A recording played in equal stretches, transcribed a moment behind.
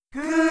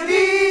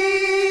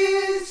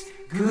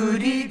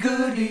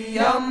yippity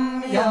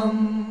yum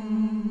yum.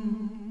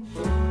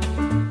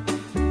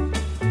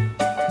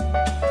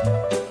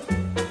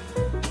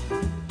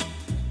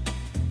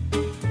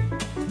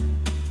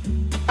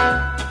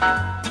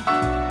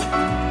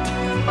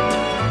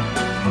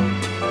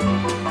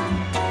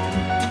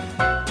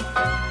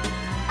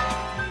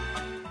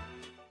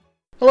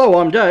 Hello,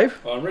 I'm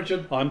Dave. I'm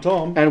Richard. I'm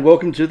Tom. And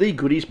welcome to the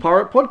Goodies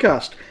Pirate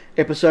Podcast,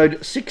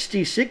 episode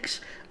 66,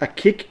 A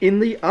Kick in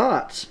the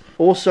Arts,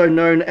 also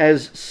known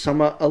as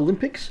Summer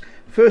Olympics,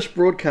 first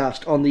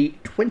broadcast on the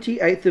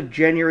 28th of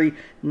January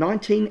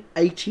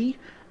 1980,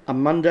 a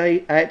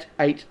Monday at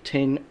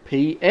 8:10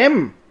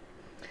 p.m.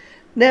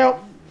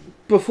 Now,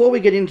 before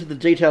we get into the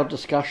detailed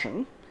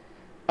discussion,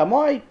 am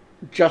I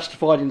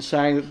justified in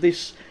saying that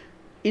this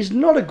is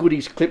not a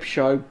Goodies clip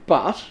show,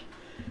 but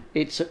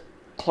it's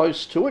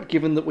close to it,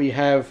 given that we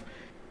have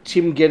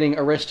Tim getting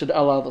arrested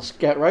a la the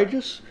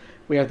Scoutrageous,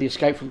 we have the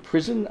escape from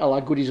prison a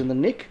la Goodies in the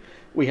Nick,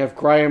 we have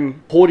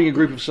Graham hoarding a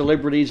group of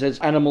celebrities as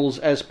animals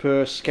as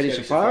per Sketty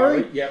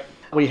Safari. Yep.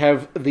 We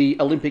have the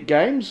Olympic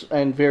Games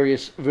and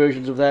various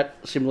versions of that,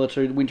 similar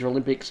to the Winter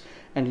Olympics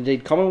and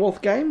indeed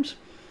Commonwealth Games.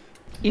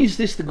 Is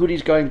this the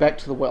Goodies going back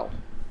to the well?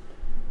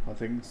 I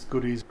think it's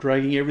Goodies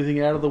dragging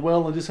everything out of the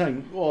well and just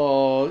saying,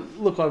 "Oh,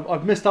 look,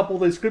 I've messed up all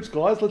these scripts,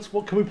 guys.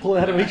 What can we pull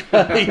out of each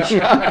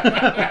page?"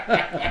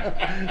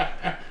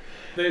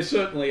 There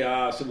certainly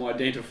are some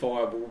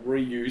identifiable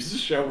reuses,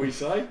 shall we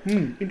say.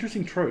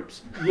 Interesting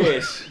tropes.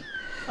 Yes.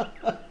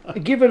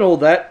 Given all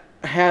that,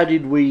 how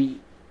did we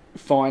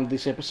find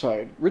this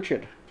episode?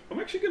 Richard? I'm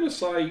actually going to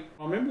say,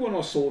 I remember when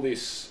I saw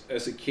this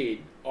as a kid,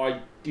 I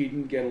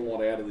didn't get a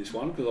lot out of this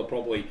one, because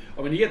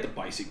you get the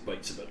basic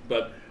beats of it,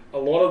 but a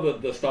lot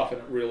of the stuff in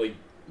it really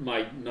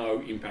made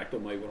no impact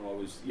on me when I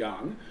was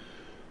young.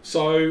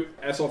 So,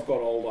 as I've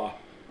got older,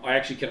 I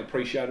actually can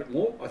appreciate it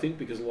more, I think,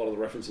 because a lot of the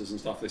references and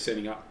stuff they're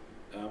setting up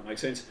make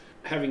sense.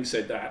 Having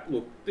said that,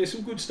 look, there's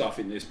some good stuff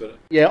in this, but...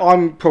 Yeah,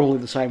 I'm probably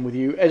the same with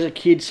you. As a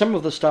kid, some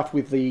of the stuff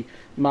with the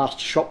masked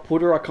shot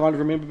putter I kind of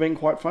remember being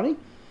quite funny.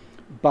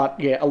 But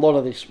yeah, a lot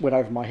of this went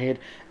over my head.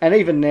 And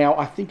even now,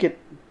 I think it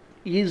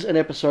is an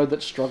episode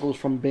that struggles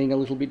from being a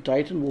little bit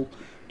dated. We'll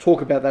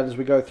talk about that as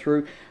we go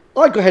through.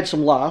 I had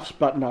some laughs,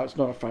 but no, it's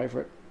not a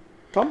favourite.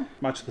 Tom?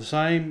 Much the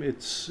same.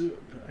 It's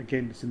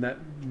in that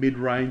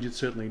mid-range. It's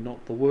certainly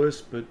not the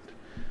worst, but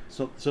it's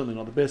certainly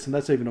not the best. And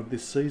that's even of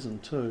this season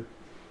too.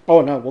 Oh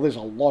no, well there's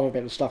a lot of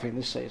better stuff in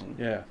this season.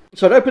 Yeah.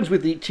 So it opens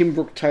with the Tim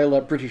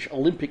Brooke-Taylor British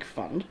Olympic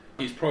Fund.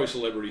 His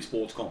pro-celebrity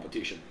sports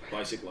competition,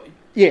 basically.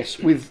 Yes,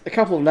 with a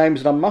couple of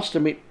names that I must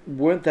admit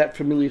weren't that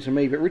familiar to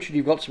me, but Richard,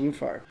 you've got some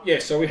info.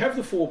 Yes, so we have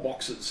the four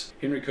boxers: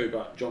 Henry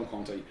Cooper, John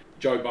Conte,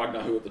 Joe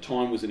Bugner, who at the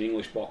time was an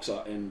English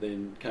boxer and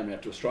then came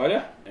out to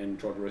Australia and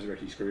tried to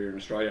resurrect his career in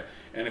Australia,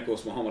 and of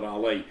course Muhammad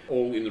Ali,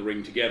 all in the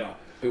ring together,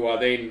 who are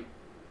then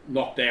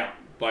knocked out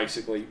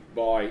basically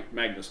by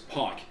Magnus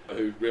Pyke,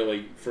 who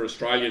really, for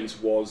Australians,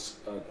 was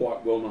a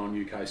quite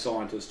well-known UK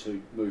scientist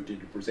who moved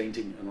into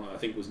presenting and I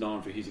think was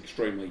known for his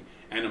extremely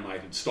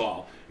animated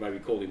style. Maybe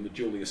called him the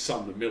Julius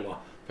Sumner Miller,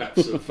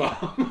 perhaps,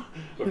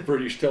 of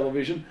British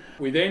television.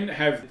 We then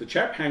have the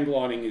chap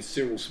hang-gliding is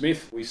Cyril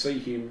Smith. We see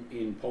him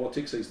in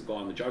politics. He's the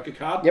guy on the Joker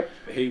card. Yep.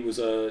 He was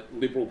a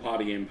Liberal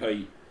Party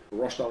MP for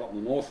Rochdale up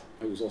in the north,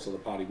 who was also the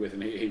party with,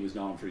 and he was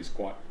known for his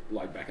quite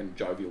laid-back and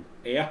jovial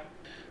air.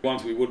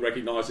 Ones we would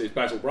recognise is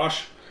Basil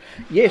Brush.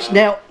 Yes,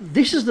 now,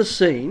 this is the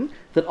scene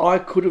that I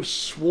could have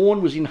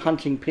sworn was in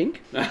Hunting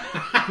Pink.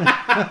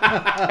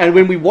 And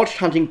when we watched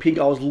Hunting Pink,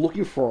 I was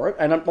looking for it,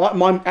 and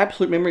my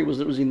absolute memory was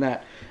that it was in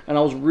that. And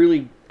I was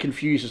really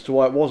confused as to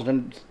why it wasn't,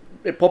 and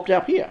it popped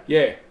up here.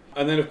 Yeah.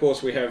 And then, of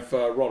course, we have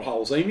Rod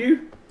Hull's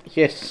Emu.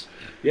 Yes.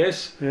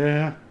 Yes.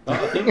 Yeah.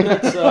 I think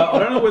that's... I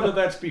don't know whether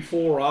that's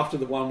before or after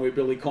the one where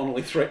Billy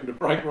Connolly threatened to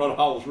break Rod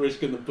Hull's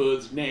wrist in the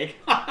bird's neck.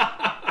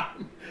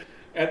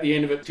 At the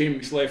end of it,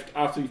 Tim's left,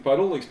 after he's paid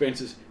all the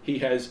expenses, he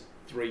has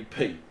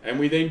 3p. And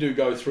we then do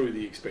go through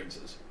the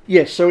expenses.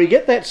 Yes, so we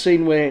get that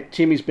scene where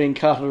Tim is being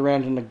carted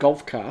around in a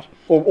golf cart,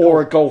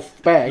 or a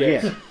golf bag,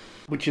 Yes. yeah,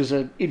 which is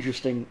an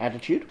interesting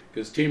attitude.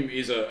 Because Tim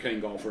is a keen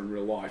golfer in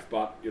real life,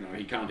 but,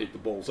 he can't hit the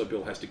ball, so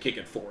Bill has to kick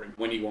it for him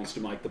when he wants to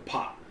make the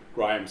putt.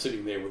 Graham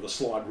sitting there with a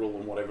slide rule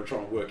and whatever,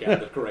 trying to work out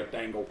the correct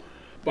angle.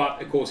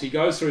 But, of course, he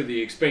goes through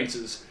the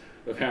expenses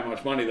of how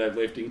much money they've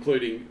left,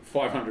 including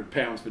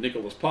 £500 for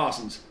Nicholas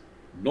Parsons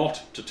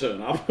not to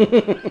turn up. And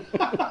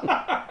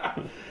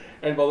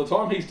by the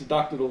time he's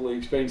deducted all the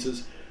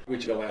expenses,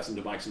 which allows him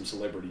to make some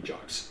celebrity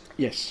jokes,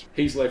 Yes.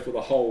 he's left with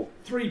a whole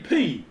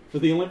 3p for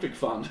the Olympic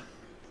Fund.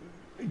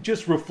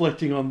 Just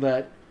reflecting on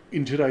that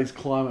in today's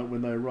climate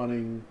when they're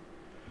running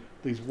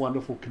these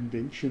wonderful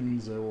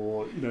conventions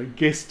or,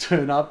 guests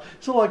turn up.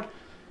 So,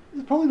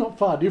 it's probably not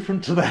far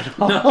different to that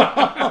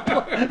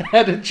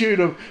attitude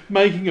of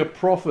making a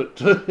profit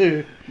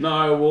too.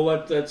 No,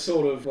 well, that's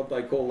sort of what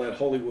they call that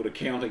Hollywood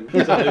accounting. So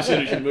as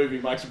soon as your movie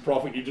makes a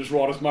profit, you just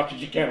write as much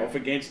as you can off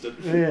against it.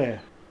 Yeah.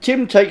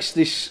 Tim takes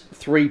this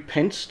 3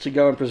 pence to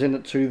go and present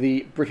it to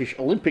the British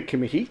Olympic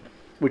Committee,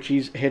 which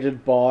is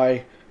headed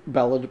by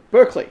Ballard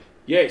Berkeley.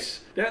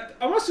 Yes. That,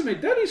 I must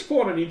admit, that is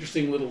quite an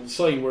interesting little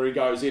scene where he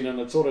goes in and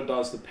it sort of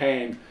does the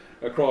pan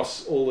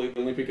across all the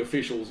Olympic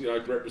officials,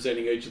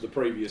 representing each of the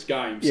previous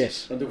games.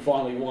 Yes. Until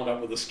finally you wind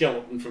up with a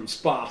skeleton from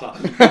Sparta.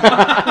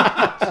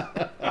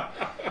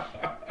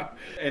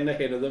 And the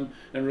head of them,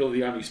 and really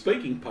the only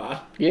speaking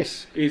part,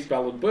 Yes. is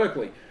Ballard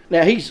Berkeley.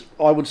 Now, he's,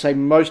 I would say,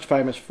 most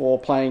famous for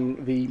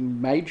playing the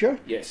Major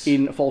Yes.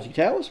 in Fawlty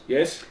Towers.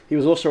 Yes. He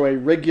was also a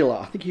regular.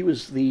 I think he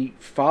was the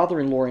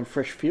father-in-law in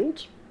Fresh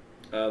Fields.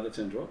 That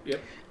sounds right. Yep.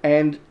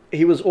 And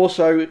he was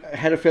also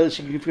had a fairly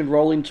significant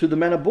role in To the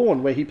Manor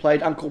Born, where he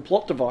played Uncle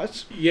Plot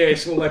Device.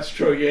 Yes, well, that's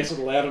true. Yes, it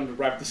allowed him to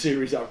wrap the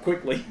series up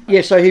quickly.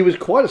 Yeah, so he was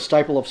quite a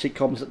staple of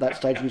sitcoms at that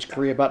stage in his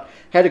career, but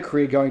had a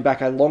career going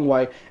back a long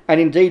way, and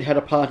indeed had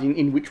a part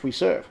in Which We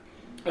Serve,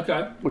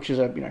 Okay. which is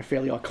a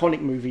fairly iconic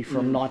movie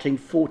from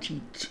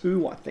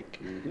 1942, I think.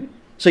 Mm-hmm.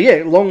 So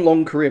yeah,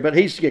 long career, but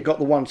he's got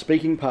the one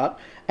speaking part,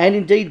 and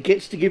indeed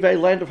gets to give a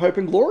Land of Hope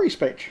and Glory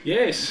speech.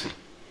 Yes.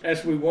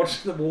 As we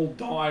watch them all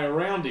die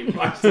around him,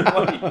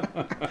 basically.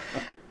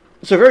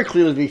 So very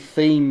clearly the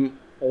theme,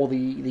 or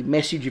the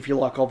message, if you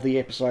like, of the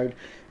episode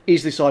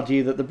is this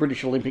idea that the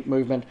British Olympic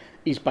movement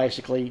is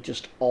basically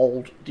just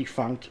old,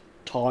 defunct,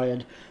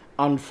 tired,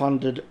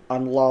 unfunded,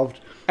 unloved.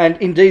 And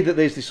indeed that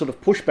there's this sort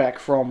of pushback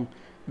from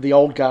the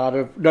old guard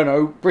of,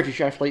 no, British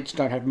athletes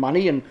don't have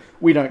money and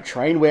we don't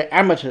train, we're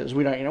amateurs,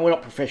 we're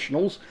not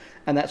professionals.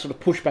 And that sort of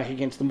pushback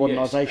against the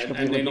modernisation of the Olympic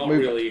and they're not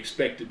movement. really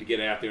expected to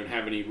get out there and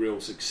have any real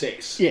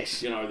success.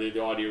 Yes. The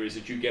idea is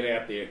that you get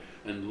out there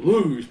and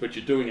lose, but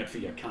you're doing it for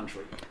your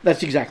country.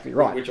 That's exactly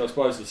right. Which I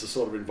suppose is the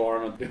sort of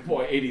environment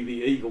why Eddie the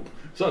Eagle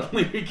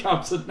suddenly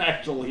becomes a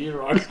national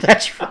hero.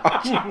 That's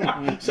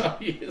right. Some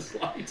years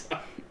later.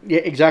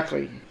 Yeah,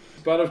 exactly.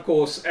 But of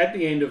course, at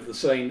the end of the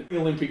scene, the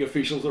Olympic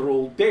officials are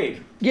all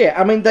dead. Yeah,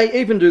 I mean, they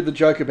even do the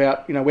joke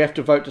about, we have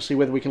to vote to see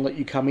whether we can let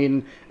you come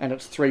in, and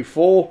it's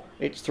 3-4,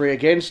 it's 3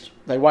 against,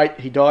 they wait,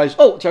 he dies,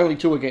 oh, it's only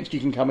 2 against, you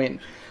can come in.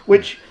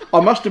 Which,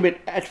 I must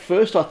admit, at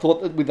first I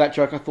thought, that with that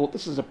joke, I thought,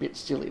 this is a bit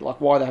silly, like,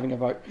 why are they having a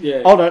vote?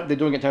 Yeah. Oh, no, they're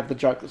doing it to have the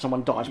joke that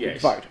someone dies,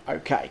 Yes. but vote,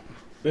 okay.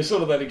 There's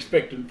sort of that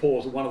expectant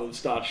pause, and one of them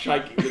starts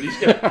shaking, and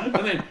he's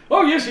and then,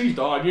 oh yes, he's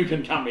died, you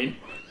can come in.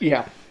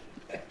 Yeah.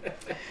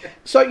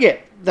 So, yeah,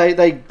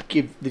 they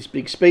give this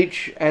big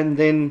speech, and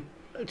then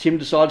Tim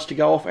decides to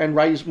go off and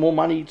raise more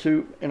money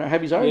to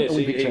have his own Yes,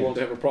 Olympic he team. wants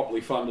to have a properly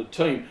funded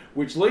team,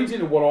 which leads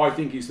into what I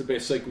think is the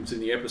best sequence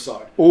in the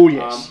episode. Oh,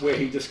 yes. Where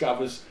he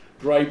discovers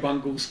Grey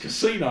Bungle's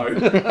casino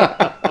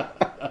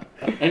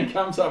and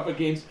comes up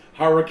against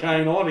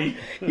Hurricane Oddie.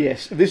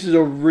 Yes, this is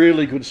a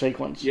really good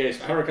sequence. Yes,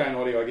 Hurricane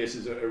Oddie, I guess,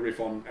 is a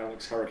riff on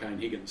Alex Hurricane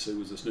Higgins, who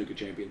was a snooker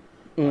champion.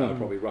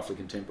 Probably roughly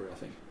contemporary, I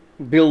think.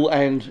 Bill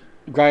and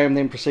Graham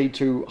then proceed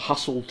to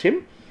hustle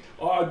Tim.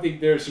 I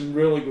think there are some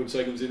really good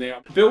sequences in there.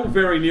 Bill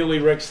very nearly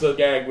wrecks the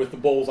gag with the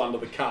balls under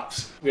the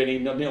cuffs when he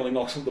nearly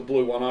knocks the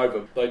blue one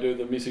over. They do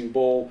the missing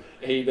ball.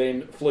 He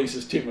then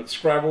fleeces Tim at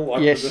Scrabble,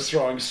 like Yes. they're just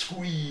throwing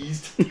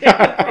squeezed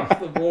across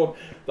the board.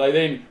 They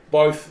then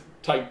both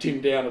take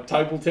Tim down at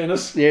table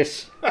tennis,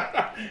 Yes.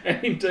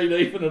 and indeed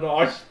even at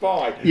I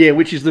Spy. Yeah,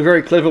 which is the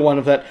very clever one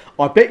of that,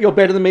 I bet you're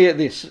better than me at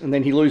this. And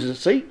then he loses.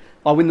 See,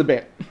 I win the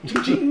bet.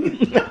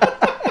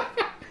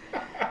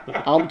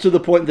 To the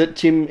point that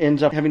Tim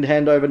ends up having to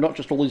hand over not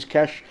just all his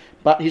cash,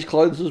 but his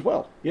clothes as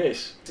well.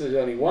 Yes, there's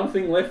only one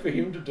thing left for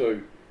him to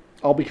do.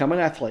 I'll become an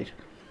athlete.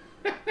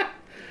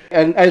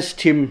 And as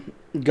Tim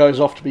goes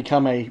off to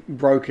become a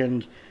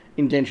broken,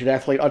 indentured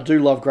athlete, I do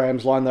love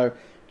Graham's line though,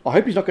 I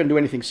hope he's not going to do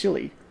anything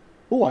silly.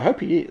 Oh, I hope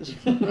he is.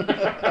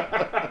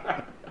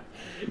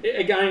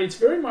 Again, it's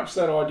very much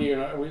that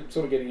idea, we're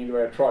sort of getting into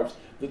our tropes,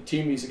 that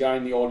Tim is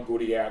again the odd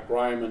goody out.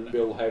 Graham and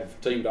Bill have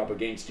teamed up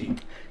against him.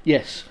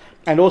 Yes.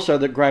 And also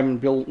that Graham and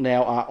Bill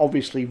now are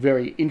obviously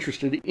very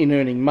interested in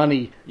earning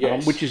money,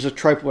 Yes. which is a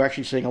trope we're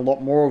actually seeing a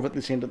lot more of at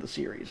this end of the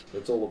series.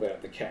 It's all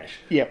about the cash.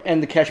 Yeah,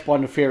 and the cash by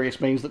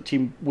nefarious means that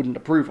Tim wouldn't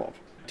approve of.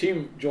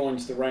 Tim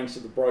joins the ranks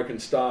of the broken,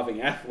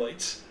 starving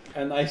athletes,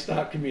 and they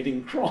start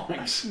committing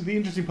crimes. The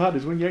interesting part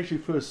is when you actually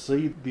first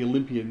see the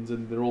Olympians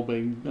and they're all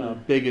being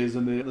beggars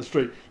and they're in the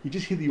street, you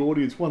just hear the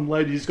audience, one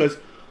lady just goes,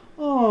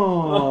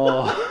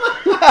 oh,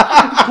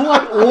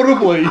 quite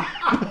audibly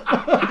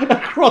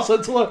across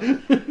it.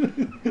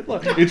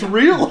 Like, it's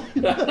real.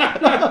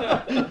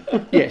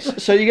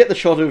 Yes, so you get the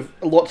shot of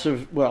lots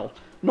of, well,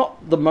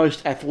 not the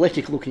most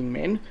athletic looking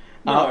men.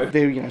 No.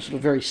 They're, sort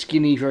of very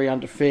skinny, very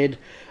underfed,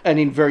 and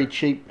in very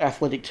cheap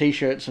athletic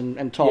t-shirts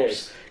and tops,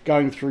 Yes.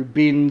 going through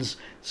bins,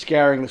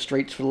 scouring the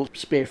streets for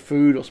spare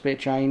food or spare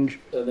change.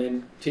 And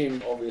then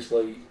Tim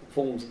obviously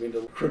forms them into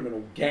a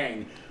criminal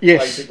gang,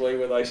 Yes. basically,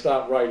 where they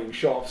start raiding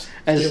shops,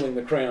 As- stealing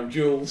the crown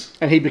jewels.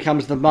 And he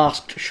becomes the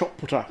masked shop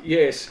putter.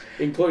 Yes,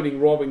 including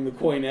robbing the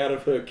Queen out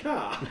of her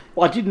car.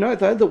 Well, I did know,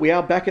 though, that we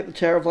are back at the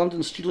Tower of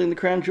London stealing the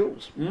crown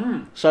jewels.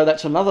 So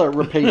that's another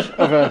repeat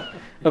of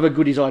a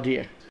goodies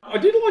idea. I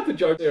did like the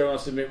joke there, I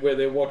must admit, where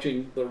they're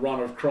watching the run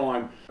of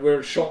crime, where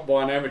it's shot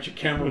by an amateur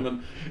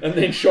cameraman and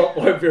then shot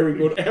by a very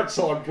good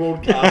outside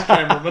broadcast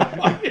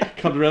cameraman.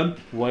 Comes around,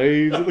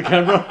 waves at the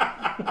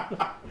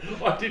camera.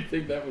 I did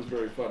think that was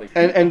very funny.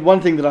 And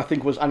one thing that I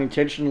think was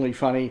unintentionally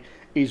funny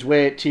is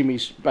where Tim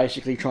is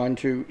basically trying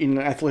to, in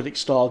an athletic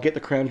style, get the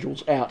crown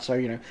jewels out.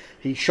 So,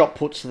 he shot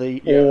puts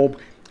the orb,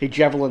 he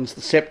javelins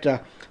the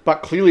scepter,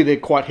 but clearly they're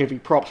quite heavy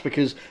props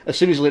because as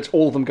soon as he lets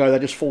all of them go, they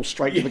just fall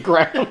straight to the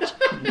ground.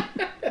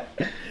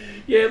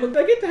 Yeah, look,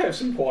 they get to have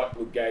some quite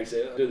good gags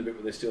there. They do the bit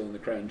where they're stealing the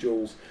crown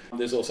jewels.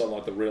 There's also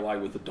like the relay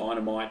with the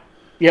dynamite.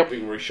 Yep. The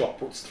bit where he shot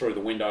puts through the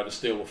window to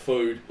steal the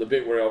food. The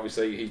bit where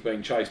obviously he's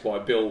being chased by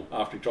Bill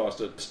after he tries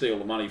to steal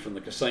the money from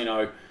the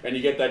casino. And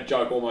you get that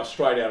joke almost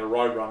straight out of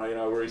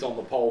Roadrunner, where he's on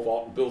the pole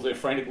vault and Bill's there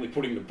frantically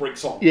putting the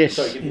bricks on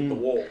so he can hit the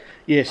wall.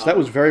 Yes, that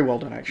was very well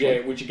done, actually.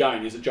 Yeah, which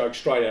again is a joke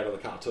straight out of the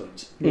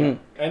cartoons. Yeah.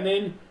 And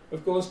then,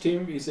 of course,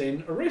 Tim is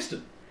then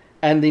arrested.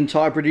 And the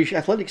entire British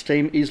athletics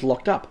team is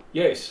locked up.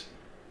 Yes.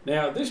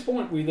 Now, at this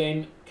point, we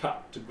then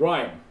cut to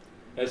Graham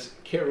as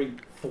Kerry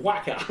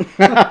Thwacker.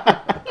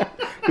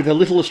 With a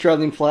little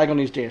Australian flag on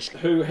his desk.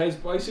 Who has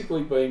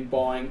basically been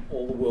buying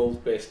all the world's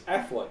best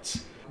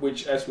athletes,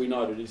 which, as we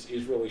noted,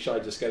 is really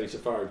shades of Scotty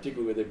Safari,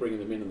 particularly where they're bringing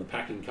them in the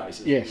packing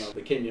cases. Yes.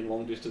 The Kenyan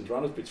long-distance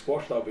runners, bit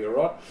squash, they'll be all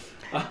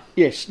right.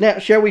 Yes. Now,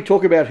 shall we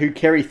talk about who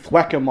Kerry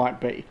Thwacker might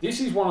be?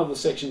 This is one of the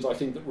sections, I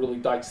think, that really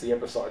dates the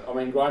episode. I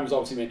mean, Graham is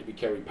obviously meant to be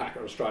Kerry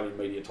Packer, Australian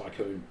media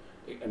tycoon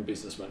and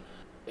businessman.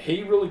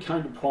 He really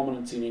came to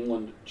prominence in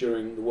England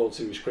during the World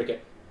Series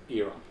cricket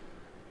era.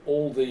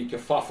 All the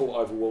kerfuffle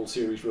over World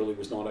Series really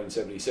was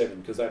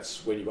 1977, because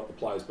that's when you got the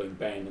players being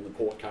banned and the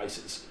court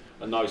cases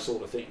and those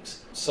sort of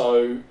things.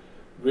 So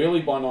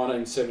really by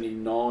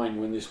 1979,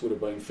 when this would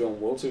have been filmed,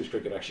 World Series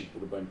cricket actually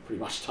would have been pretty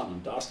much done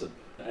and dusted,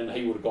 and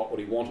he would have got what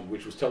he wanted,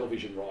 which was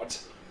television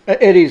rights.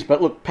 It is,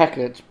 but look,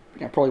 Packer, it's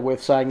probably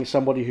worth saying, is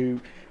somebody who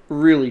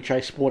really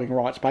chased sporting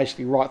rights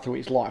basically right through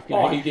his life.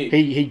 He did.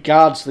 He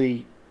guards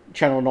the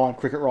Channel 9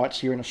 cricket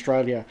rights here in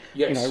Australia,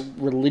 Yes.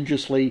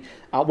 Religiously.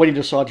 When he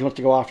decides he wants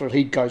to go after it,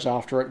 he goes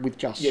after it with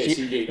just Yes,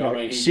 he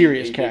did.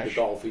 Serious he cash. did the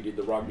golf, he did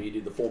the rugby, he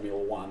did the Formula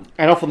One.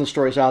 And often the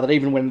stories are that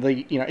even when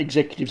the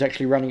executives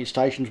actually running his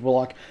stations were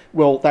like,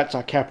 well, that's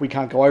our cap, we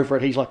can't go over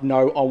it, he's like,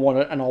 no, I want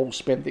it and I'll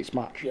spend this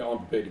much. Yeah, I'm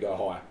prepared to go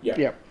higher. Yeah.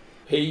 Yeah.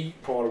 He,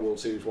 prior to World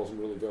Series,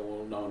 wasn't really very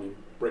well known in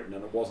Britain,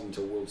 and it wasn't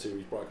until World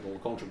Series broke in all the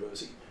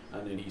controversy,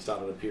 and then he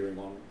started appearing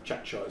on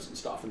chat shows and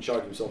stuff, and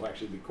showed himself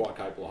actually to be quite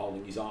capable of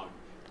holding his own.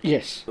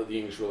 Yes. That the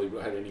English really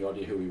had any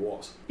idea who he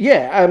was.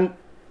 Yeah,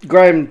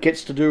 Graham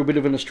gets to do a bit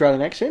of an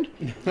Australian accent,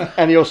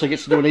 and he also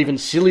gets to do an even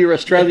sillier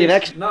Australian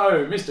accent.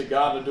 No, Mr.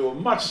 Gardner do a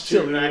much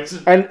sillier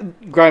accent. And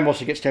Graham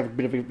also gets to have a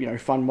bit of a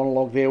fun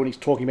monologue there when he's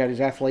talking about his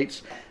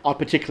athletes. I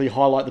particularly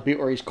highlight the bit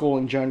where he's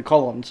calling Joan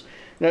Collins.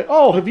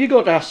 Oh, have you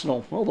got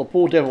Arsenal? Oh, the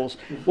poor devils.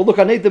 Well, look,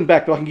 I need them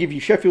back, but I can give you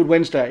Sheffield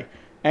Wednesday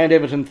and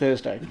Everton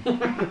Thursday.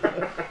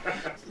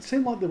 It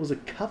seemed like there was a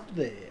cut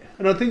there.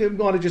 And I think it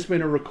might have just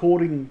been a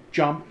recording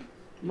jump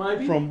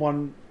Maybe. from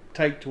one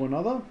take to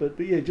another. But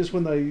yeah, just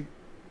when they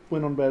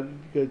went on about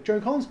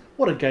Joan Collins,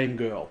 what a game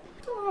girl.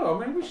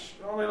 Oh,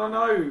 I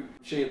know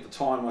she at the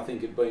time, I think,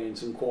 had been in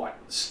some quite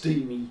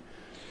steamy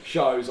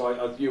shows,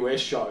 US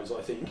shows,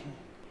 I think.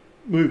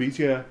 Movies,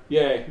 yeah.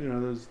 Yeah.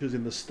 She was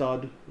in The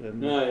Stud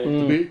and Yeah.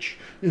 The Bitch.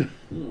 There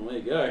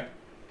you go.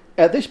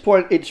 At this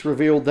point, it's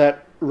revealed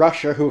that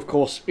Russia, who of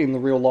course in the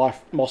real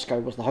life Moscow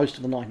was the host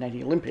of the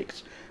 1980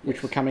 Olympics,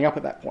 which were coming up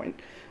at that point,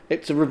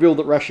 it's revealed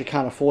that Russia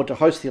can't afford to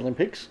host the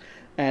Olympics,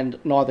 and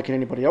neither can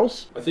anybody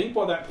else. I think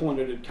by that point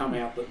it had come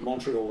out that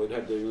Montreal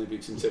had the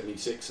Olympics in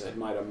 '76, had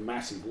made a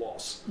massive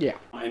loss. Yeah.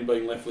 And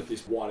being left with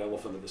this white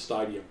elephant at the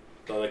stadium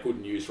that they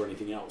couldn't use for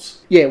anything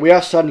else. Yeah, we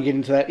are starting to get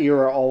into that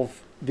era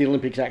of the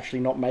Olympics actually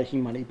not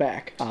making money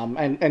back.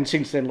 And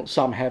since then, look,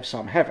 some have,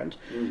 some haven't.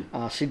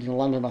 Sydney and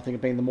London, I think,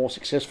 have been the more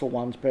successful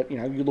ones. But,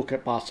 you look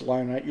at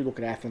Barcelona, you look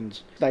at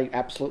Athens, they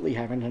absolutely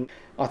haven't. And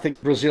I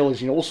think Brazil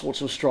is in all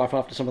sorts of strife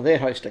after some of their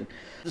hosting.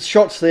 The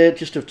shots there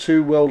just of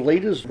two world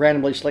leaders,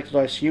 randomly selected,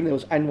 I assume. There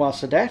was Anwar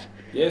Sadat,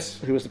 Yes.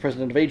 who was the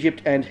president of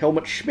Egypt, and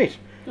Helmut Schmidt,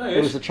 Oh, who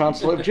yes. was the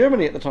Chancellor of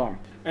Germany at the time.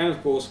 And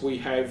of course we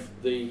have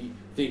the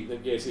thing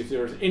that, yes, if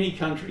there is any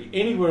country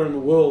anywhere in the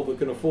world that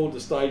can afford to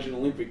stage an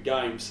Olympic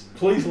Games,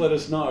 please let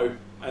us know.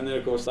 And then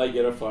of course they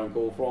get a phone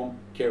call from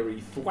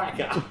Kerry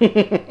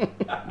Thwacker.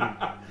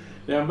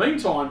 Now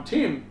meantime,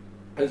 Tim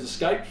has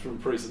escaped from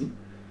prison,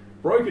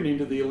 broken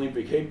into the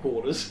Olympic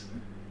headquarters,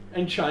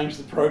 and changed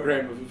the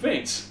program of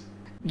events.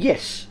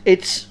 Yes,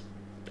 it's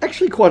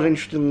actually quite an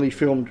interestingly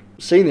filmed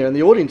scene there, and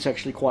the audience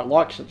actually quite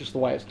likes it, just the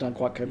way it's done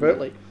quite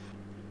covertly.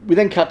 We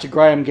then cut to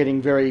Graham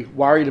getting very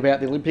worried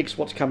about the Olympics,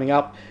 what's coming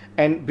up,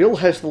 and Bill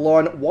has the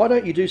line, why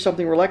don't you do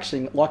something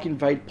relaxing, like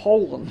invade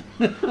Poland?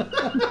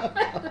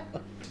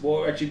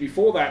 Well, actually,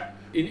 before that,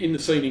 in the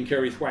scene in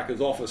Kerry Thwacker's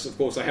office, of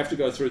course, they have to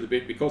go through the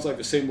bit, because they've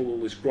assembled all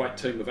this great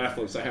team of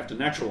athletes, they have to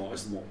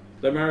naturalise them all.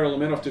 They marry all the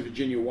men off to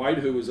Virginia Wade,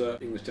 who was an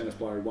English tennis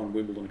player who won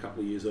Wimbledon a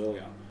couple of years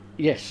earlier.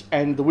 Yes,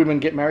 and the women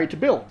get married to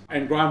Bill.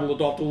 And Graham will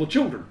adopt all the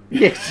children.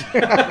 Yes.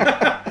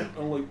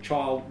 Only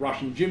child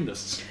Russian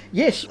gymnasts.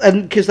 Yes,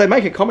 and because they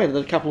make a comment that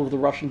a couple of the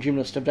Russian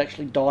gymnasts have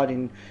actually died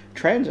in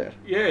transit.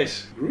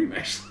 Yes, grim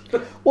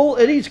actually. Well,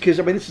 it is because,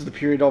 I mean, this is the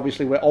period,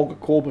 obviously, where Olga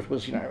Korbut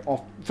was,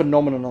 a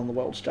phenomenon on the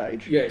world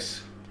stage.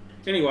 Yes.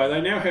 Anyway, they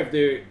now have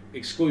their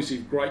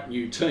exclusive great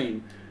new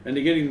team, and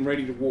they're getting them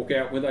ready to walk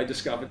out when they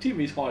discover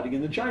Tim is hiding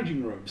in the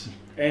changing rooms.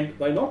 And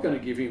they're not going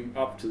to give him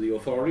up to the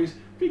authorities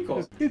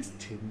because... It's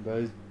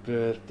Timbo's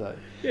birthday.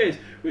 Yes,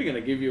 we're going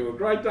to give you a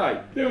great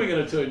day. Then we're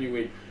going to turn you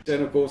in.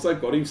 And of course,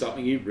 they've got him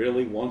something he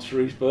really wants for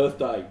his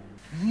birthday.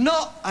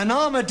 Not an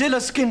armadillo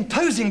skin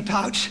posing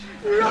pouch.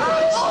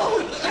 Right! Oh,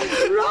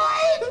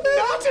 right!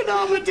 Not an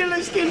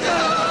armadillo skin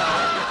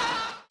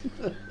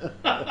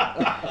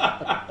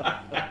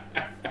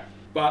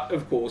But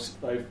of course,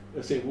 they've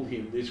assembled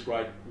him this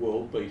great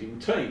world-beating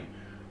team,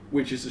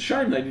 which is a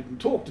shame they didn't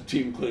talk to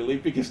Tim clearly,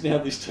 because now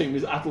this team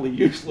is utterly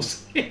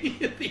useless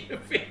at the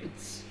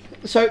events.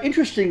 So,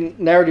 interesting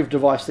narrative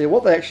device there.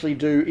 What they actually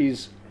do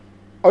is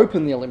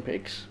open the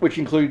Olympics, which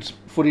includes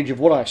footage of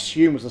what I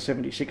assume was the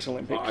 76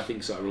 Olympics. I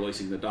think so,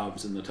 releasing the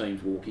doves and the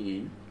teams walking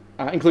in.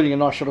 Including a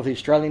nice shot of the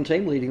Australian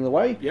team leading the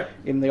way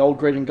in the old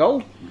green and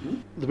gold. Mm-hmm.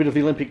 The bit of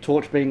the Olympic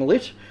torch being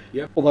lit.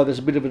 Yep. Although there's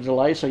a bit of a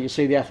delay, so you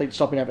see the athletes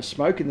stop and have a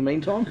smoke in the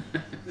meantime.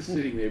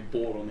 Sitting there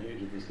bored on the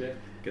edge of the step.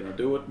 Can I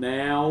do it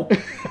now?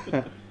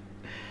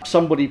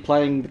 Somebody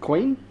playing the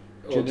Queen.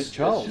 Jeanette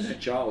Charles. Jeanette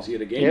Charles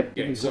yet again. Yep.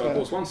 Yeah, so of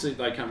course once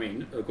they come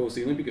in, of course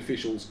the Olympic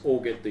officials all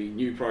get the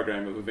new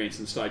program of events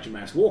and stage a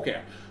mass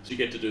walkout. So you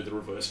get to do the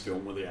reverse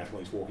film with the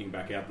athletes walking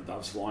back out, the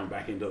doves flying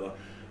back into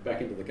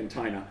the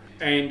container.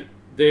 And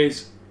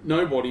there's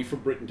nobody for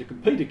Britain to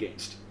compete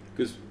against,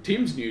 because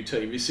Tim's new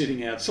team is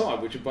sitting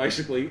outside, which are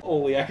basically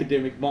all the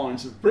academic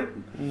minds of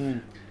Britain.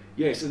 Mm.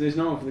 Yes, and there's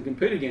no one for them to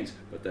compete against,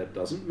 but that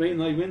doesn't mean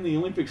they win the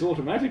Olympics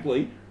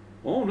automatically.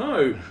 Oh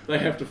no, they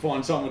have to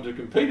find someone to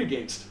compete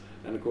against.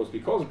 And of course,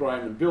 because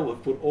Graham and Bill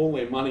have put all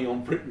their money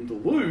on Britain to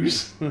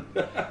lose,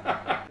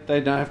 they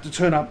now have to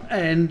turn up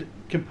and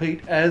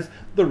compete as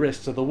the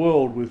rest of the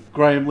world, with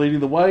Graham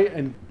leading the way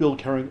and Bill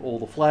carrying all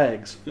the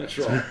flags. That's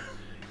right.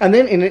 And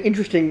then in an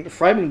interesting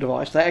framing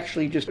device, they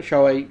actually just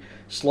show a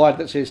slide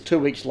that says 2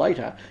 weeks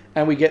later,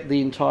 and we get the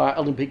entire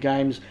Olympic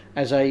Games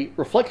as a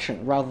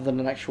reflection rather than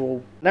an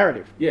actual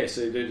narrative. Yes,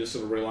 they're just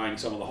sort of relaying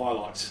some of the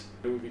highlights.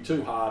 It would be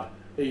too hard,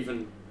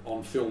 even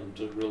on film,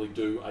 to really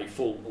do a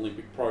full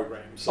Olympic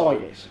program. So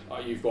yes.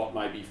 You've got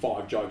maybe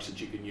 5 jokes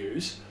that you can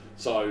use.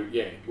 So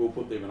yeah, we'll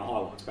put them in a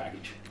highlights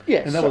package.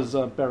 Yes. And that was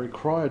Barry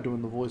Cryer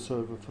doing the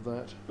voiceover for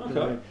that.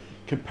 Okay.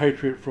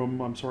 Compatriot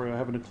from I'm Sorry I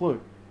Haven't a Clue.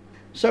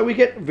 So we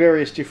get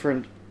various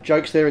different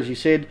jokes there, as you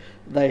said.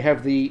 They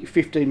have the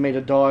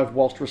 15-metre dive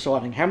whilst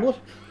reciting Hamlet.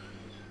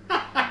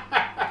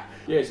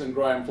 Yes, and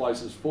Graham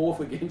places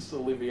 4th against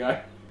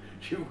Olivier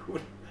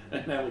Gielgud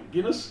and Alec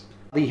Guinness.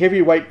 The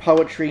heavyweight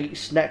poetry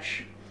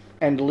Snatch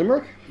and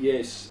Limerick.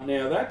 Yes.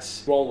 Now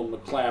that's Roland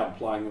McLeod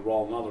playing the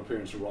role, another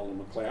appearance of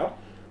Roland McLeod.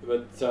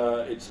 But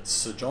it's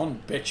Sir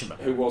John Betjeman,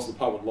 who was the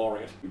poet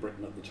laureate in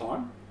Britain at the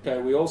time. Okay,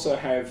 we also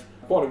have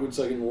quite a good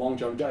scene in the long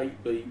jump,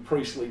 J.B.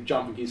 Priestley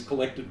jumping his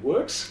collected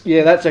works.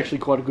 Yeah, that's actually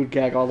quite a good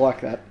gag. I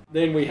like that.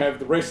 Then we have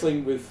the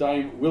wrestling with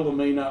Dame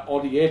Wilhelmina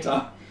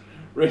Odietta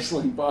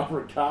wrestling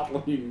Barbara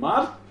Cartland in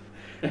mud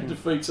and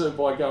defeats her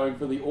by going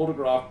for the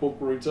autograph book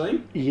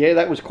routine. Yeah,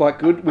 that was quite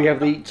good. We have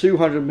the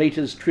 200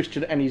 metres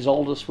Tristan and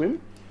Isolde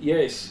swim.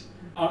 Yes.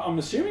 I'm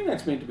assuming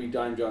that's meant to be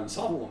Dame Joan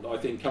Sutherland, I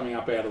think, coming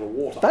up out of the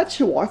water. That's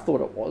who I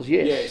thought it was,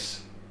 yes.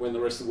 Yes, when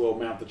the rest of the world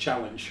mount the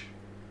challenge.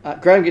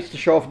 Graham gets to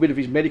show off a bit of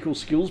his medical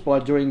skills by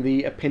doing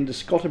the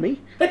appendiscotomy.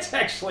 That's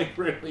actually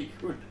really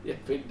good. The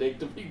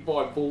appendectomy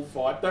by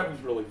bullfight. That was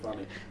really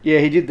funny. Yeah,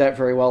 he did that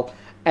very well.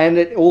 And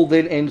it all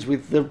then ends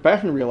with the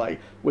baton relay,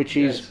 which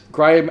is Yes.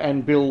 Graham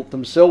and Bill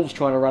themselves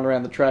trying to run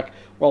around the track,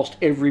 whilst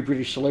every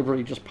British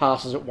celebrity just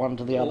passes it one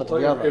to the other to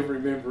the other. Every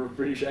member of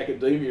British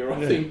Academia,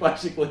 I think,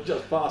 basically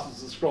just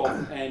passes the scroll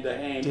from hand to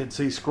hand. Dead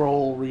Sea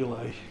Scroll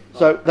relay.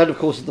 So that, of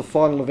course, is the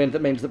final event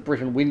that means that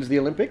Britain wins the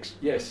Olympics,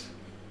 Yes,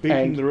 Beating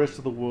And the rest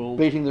of the world.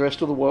 beating the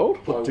rest of the world.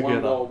 by Put one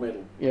together. gold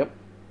medal. Yep.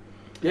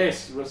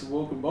 Yes, the rest of the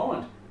world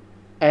combined.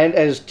 And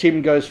as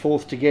Tim goes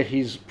forth to get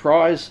his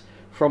prize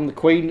from the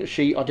Queen,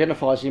 she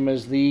identifies him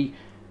as the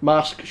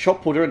masked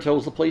shot putter and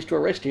tells the police to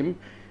arrest him.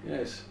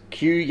 Yes.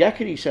 Cue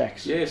yakety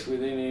sacks. Yes, we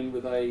then end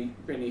with a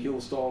Benny Hill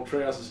style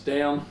trousers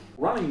down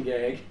running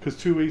gag. Because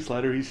 2 weeks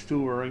later, he's still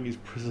wearing his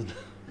prison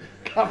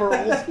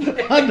coveralls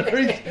under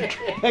his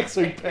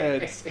tracksuit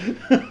pants.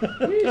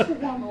 He's the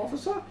one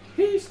officer.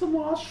 He's the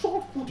masked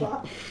shot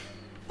putter.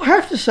 I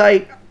have to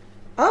say,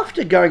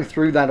 after going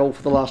through that all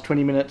for the last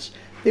 20 minutes,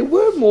 there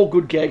were more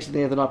good gags in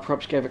there than I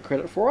perhaps gave it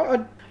credit for.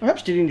 I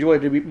perhaps did enjoy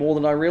it a bit more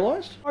than I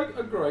realised. I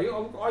agree.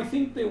 I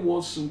think there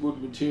was some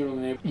good material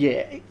in there.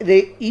 Yeah,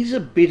 there is a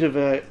bit of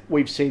a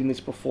we've seen this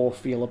before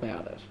feel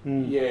about it.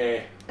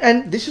 Yeah.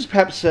 And this is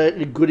perhaps a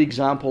good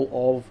example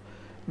of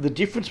the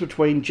difference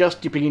between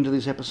just dipping into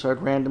this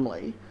episode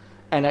randomly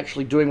and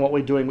actually doing what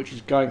we're doing, which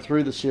is going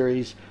through the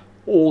series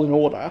all in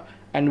order.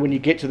 And when you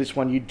get to this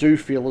one, you do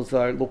feel as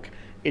though, look,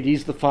 it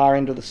is the far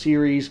end of the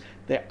series.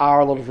 There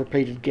are a lot of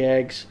repeated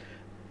gags.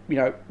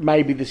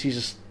 maybe this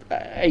is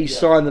a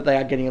sign that they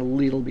are getting a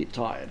little bit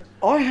tired.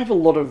 I have a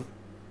lot of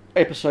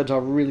episodes I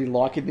really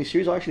like in this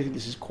series. I actually think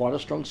this is quite a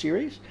strong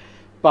series,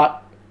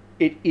 but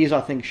it is, I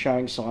think,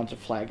 showing signs of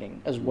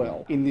flagging as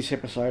well in this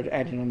episode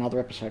and in another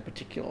episode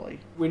particularly.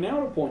 We're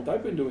now at a point,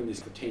 they've been doing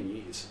this for 10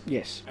 years.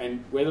 Yes.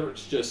 And whether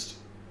it's just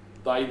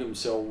they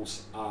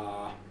themselves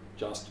are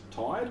just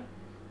tired,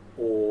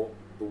 or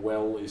the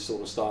well is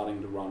sort of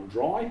starting to run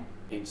dry,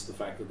 hence the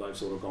fact that they've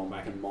sort of gone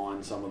back and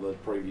mined some of the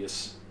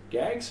previous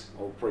gags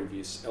or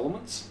previous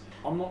elements.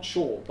 I'm not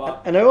sure,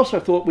 but... And I also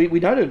thought, we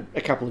noted a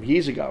couple of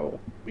years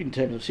ago, in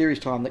terms of series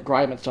time, that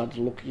Graham had started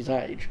to look his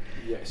age.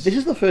 Yes. This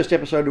is the first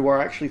episode where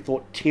I actually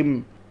thought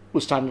Tim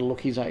was starting to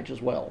look his age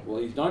as well.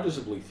 Well, he's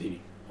noticeably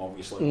thinning,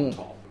 obviously, on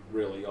top.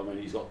 Really, I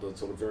mean, he's got the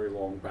sort of very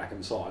long back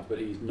and sides, but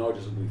he's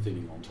noticeably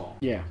thinning on top.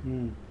 Yeah.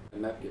 And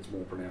that gets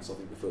more pronounced, I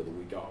think, the further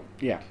we go.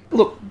 Yeah.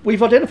 Look,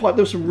 we've identified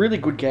there were some really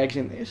good gags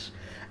in this,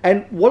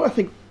 and what I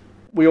think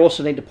we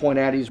also need to point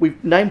out is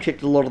we've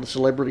name-checked a lot of the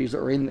celebrities that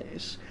are in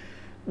this.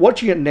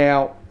 Watching it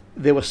now,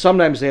 there were some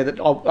names there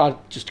that I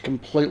just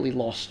completely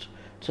lost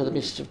to the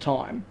mists of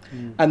time.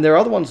 And there are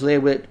other ones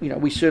there where,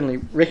 we certainly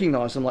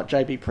recognise them, like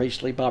J.B.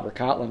 Priestley, Barbara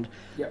Cartland,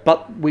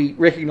 but we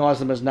recognise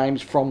them as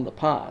names from the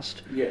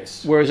past.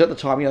 Yes. Whereas at the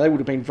time, they would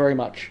have been very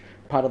much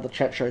part of the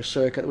chat show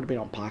circuit. They would have been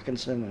on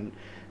Parkinson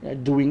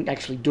and doing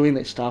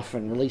their stuff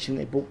and releasing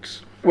their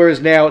books. Whereas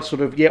now it's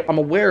sort of, I'm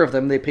aware of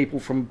them, they're people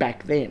from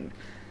back then.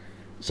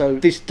 So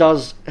this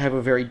does have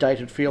a very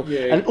dated feel.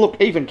 Yeah. And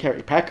look, even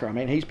Kerry Packer, I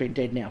mean, he's been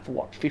dead now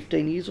for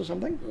 15 years or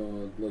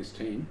something? At least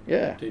 10.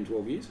 Yeah. 10,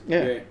 12 years.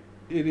 Yeah.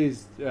 It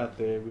is out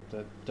there with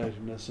that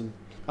datedness, and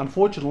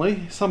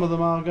unfortunately, some of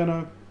them are going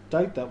to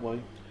date that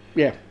way.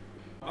 Yeah.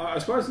 I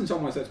suppose in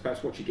some ways that's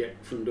perhaps what you get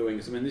from doing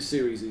this. I mean, this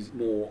series is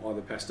more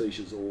either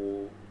pastiches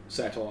or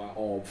satire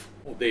of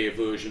their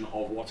version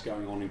of what's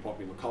going on in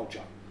popular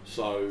culture.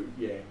 So,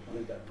 I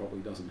think that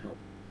probably doesn't help.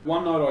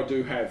 One note I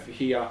do have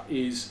here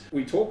is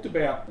we talked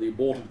about the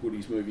aborted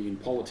goodies moving in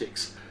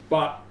politics,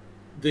 but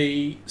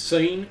the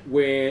scene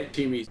where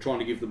Tim is trying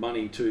to give the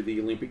money to the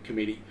Olympic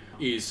Committee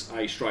is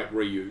a straight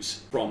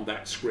reuse from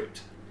that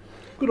script.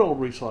 Good old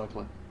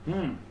recycling.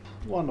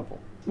 Wonderful.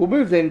 We'll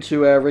move then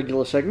to our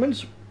regular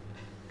segments.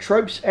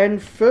 Tropes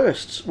and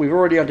firsts. We've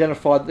already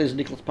identified that there's a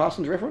Nicholas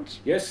Parsons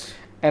reference. Yes.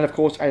 And of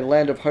course, a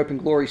Land of Hope and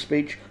Glory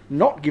speech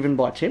not given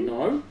by Tim.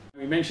 No.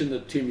 We mentioned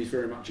that Tim is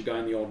very much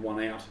again the odd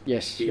one out.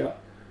 Yes. Here.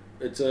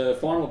 It's a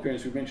final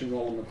appearance. We mentioned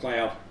Roland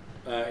McLeod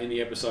in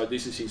the episode.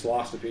 This is his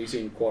last appearance.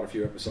 He's in quite a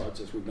few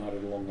episodes, as we've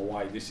noted along the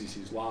way. This is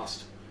his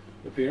last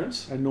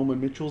appearance. And Norman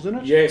Mitchell's in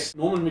it? Yes.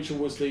 Norman Mitchell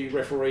was the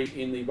referee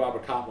in the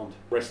Barbara Cartland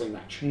wrestling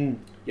match.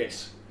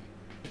 Yes.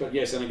 But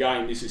yes, and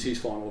again, this is his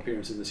final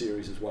appearance in the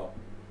series as well.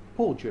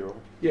 Paul Gerald.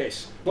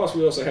 Yes. Plus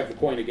we also have the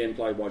Queen again,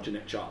 played by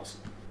Jeanette Charles.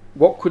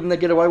 What couldn't they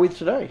get away with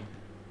today?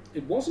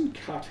 It wasn't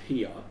cut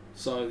here,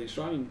 so the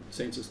Australian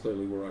censors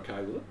clearly were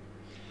okay with it.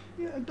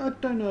 Yeah, I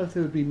don't know if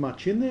there would be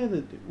much in there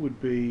that would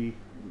be...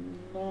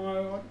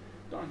 No,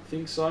 I don't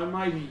think so.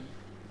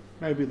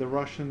 Maybe the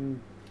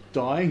Russian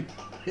dying.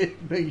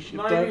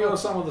 Maybe, or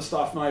some of the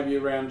stuff maybe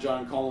around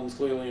Joan Collins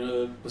clearly in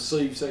a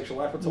perceived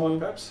sexual appetite,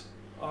 perhaps.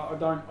 I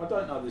don't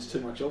know there's too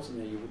much else in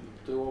there you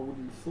wouldn't do, I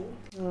wouldn't have thought.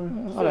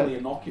 It's fairly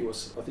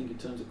innocuous, I think, in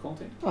terms of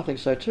content. I think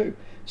so too.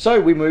 So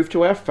we move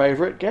to our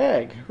favourite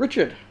gag.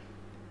 Richard.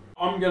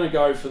 I'm going to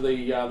go for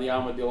the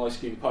armadillo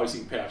skin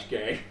posing pouch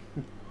gag.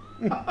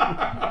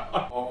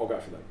 I'll go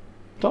for that.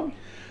 Tom?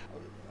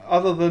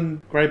 Other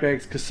than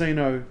Greybag's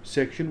casino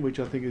section, which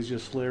I think is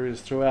just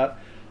hilarious throughout,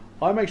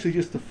 I'm actually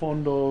just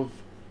fond of,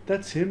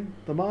 that's him,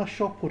 the Mars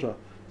shot putter.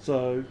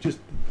 So just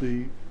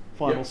the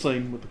final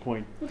scene with the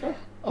Queen. Okay.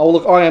 Oh,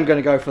 look, I am going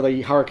to go for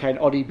the Hurricane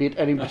Oddie bit,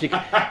 and in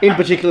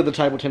particular the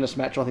table tennis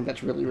match. I think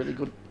that's really, really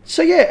good.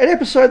 So yeah, an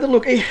episode that,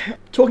 look,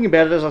 talking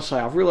about it, as I say,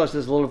 I've realised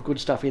there's a lot of good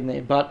stuff in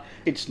there, but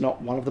it's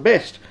not one of the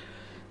best.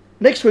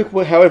 Next week,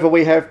 however,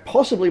 we have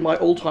possibly my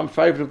all-time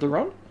favourite of the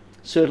run,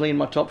 certainly in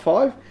my top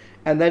 5,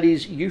 and that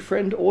is You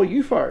Friend or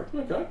UFO.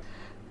 Okay.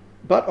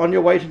 But on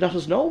your way to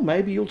Nutters Knoll,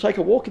 maybe you'll take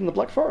a walk in the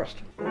Black Forest.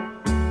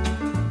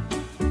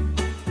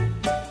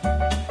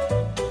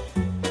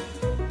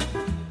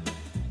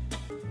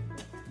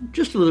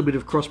 Just a little bit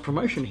of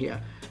cross-promotion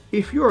here.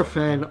 If you're a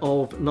fan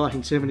of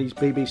 1970s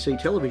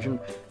BBC television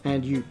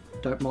and you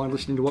don't mind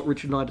listening to what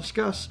Richard and I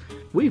discuss,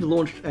 we've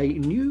launched a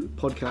new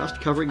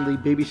podcast covering the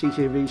BBC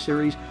TV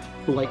series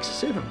Blake's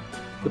 7.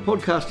 The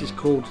podcast is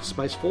called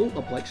Spacefall,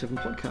 a Blake 7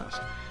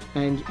 podcast,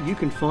 and you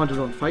can find it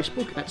on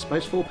Facebook at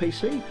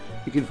Spacefall-PC,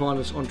 you can find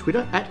us on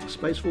Twitter at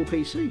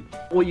Spacefall-PC,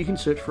 or you can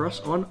search for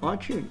us on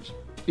iTunes.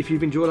 If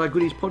you've enjoyed our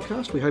Goodies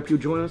podcast, we hope you'll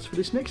join us for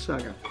this next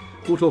saga.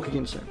 We'll talk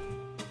again soon.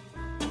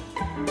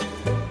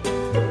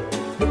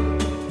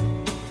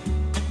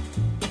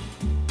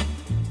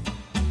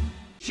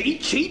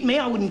 Cheat me?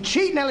 I wouldn't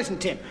cheat. Now listen,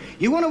 Tim.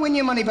 You want to win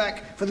your money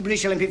back for the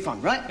British Olympic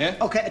Fund, right? Yeah.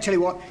 Okay, I tell you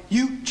what.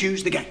 You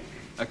choose the game.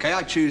 Okay,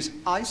 I choose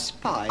I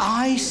Spy.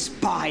 I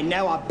Spy.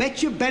 Now, I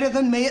bet you're better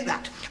than me at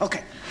that.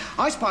 Okay.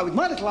 I Spy with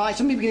my little eye,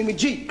 something beginning with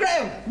G.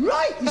 Graham,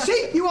 right? You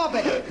see? You are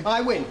better.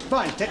 I win.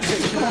 Fine, take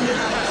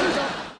two.